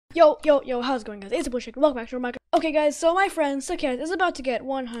Yo, how's it going, guys? It's a Bullshit. Welcome back to my. Okay, guys, so my friend Saket is about to get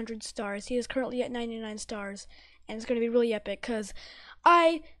 100 stars. He is currently at 99 stars, and it's going to be really epic because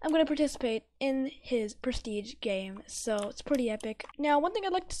I am going to participate in his prestige game, so it's pretty epic. Now, one thing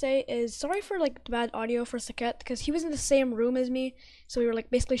I'd like to say is sorry for like the bad audio for Saket because he was in the same room as me, so we were like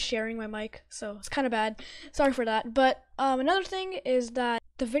basically sharing my mic, so it's kind of bad. Sorry for that. But another thing is that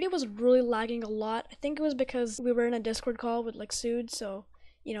the video was really lagging a lot. I think it was because we were in a Discord call with like Sood, so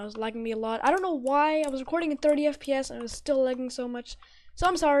you know, it was lagging me a lot. I don't know why. I was recording in 30 FPS and it was still lagging so much. So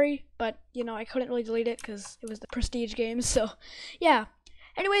I'm sorry, but you know, I couldn't really delete it because it was the prestige game. So yeah.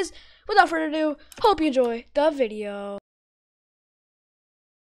 Anyways, without further ado, hope you enjoy the video.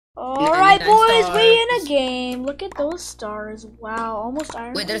 Alright, boys, stars. We in a game. Look at those stars. Wow, almost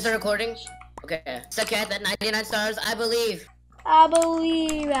iron. Wait, there's a recording? Okay. Saket at 99 stars, I believe. I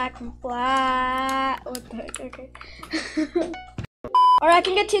believe I can fly. What the heck? Okay. Alright, I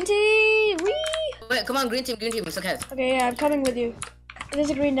can get TNT! Whee! Wait, come on, green team, it's okay. Okay, yeah, I'm coming with you. There's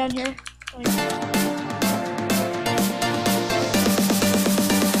a green down here. Oh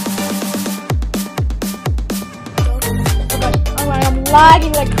my, I'm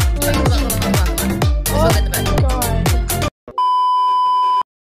lagging like crazy. Oh god.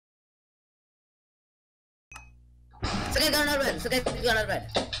 Saket got another red, Saket got another red.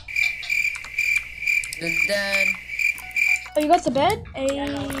 Then... Oh, you got the bed? Hey.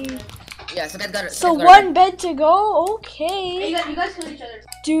 Yeah, so that got it. So one bed to go? Okay. Hey, you guys kill each other.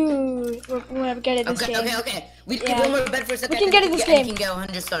 Dude, we're gonna get it this game. Okay. We can one more bed for a second. We can get it this game. We can get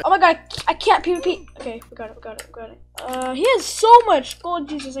 100 stars. Oh my god, I can't PvP. Okay, we got it. He has so much. Oh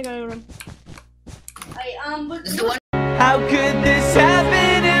Jesus, I gotta run. How could this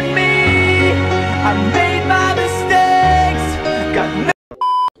happen to me? I made my mistakes. Got no.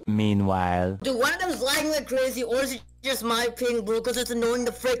 Meanwhile, dude, one of them is lagging like crazy, or is it just my ping, bro? Because it's annoying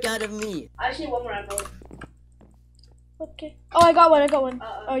the frick out of me. Actually, one more apple. Okay. Oh, I got one.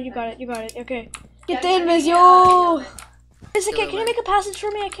 Oh, you got it. Okay. Get the invis, yo. It's okay. Can you make a passage for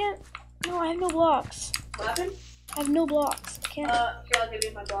me? I can't. No, I have no blocks. What happened? I have no blocks. I can't. Here, I'll give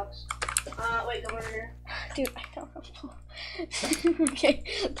you my blocks. Wait, come over here. Dude, I don't know. Okay,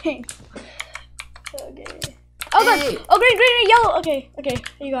 thanks. Okay. Oh god! Hey. Oh green and yellow! Okay,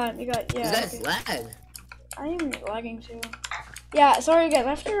 you got it, yeah. You guys lag. I am lagging too. Yeah, sorry guys, I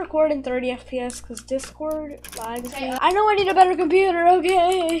have to record in 30 FPS because Discord lags me. I know I need a better computer,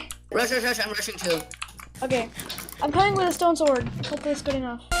 okay? Rush, I'm rushing too. Okay, I'm coming with a stone sword. Hopefully it's good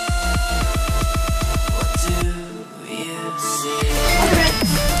enough.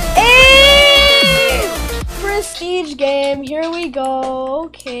 Hey! Prestige game, here we go,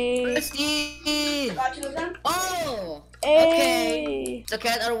 okay. Prestige! Got two of them? Oh! Hey. Okay. So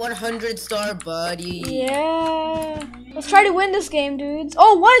Cat our 100 star buddy. Yeah. Let's try to win this game, dudes.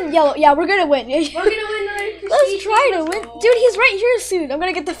 Oh, one yellow. Yeah, we're gonna win. We're gonna win the Let's try to win. Dude, he's right here soon. I'm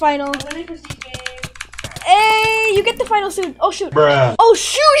gonna get the final. I'm winning prestige game. Hey, you get the final soon. Oh shoot. Bruh. Oh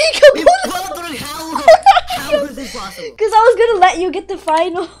shoot, he could go. How is this possible? Because I was gonna let you get the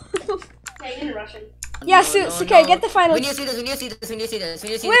final. Hey, you're Russian. Yeah, Saket, get the final. When you see this. Wait,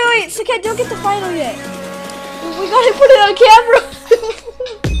 Saket, don't get the final yet. We gotta put it on camera.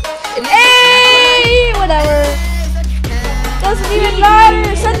 Hey, whatever. Doesn't even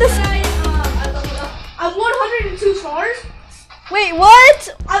matter. Send this. I'm 102 stars. Wait,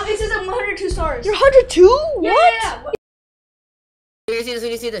 what? It says I'm 102 stars. You're 102? What? Yeah. When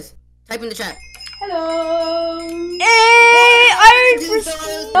you see this, type in the chat. Hello. Hey, iron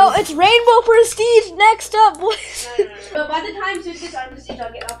prestige. No, it's rainbow prestige next up, boys. No. But by the time Zeus gets iron prestige,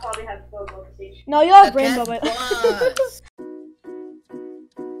 I'll probably have rainbow prestige. No, you'll have rainbow, but.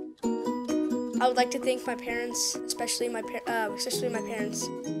 I would like to thank my parents, especially my parents,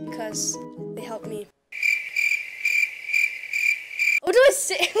 because they helped me. What do I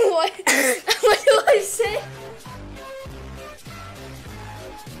say? What? What do I say?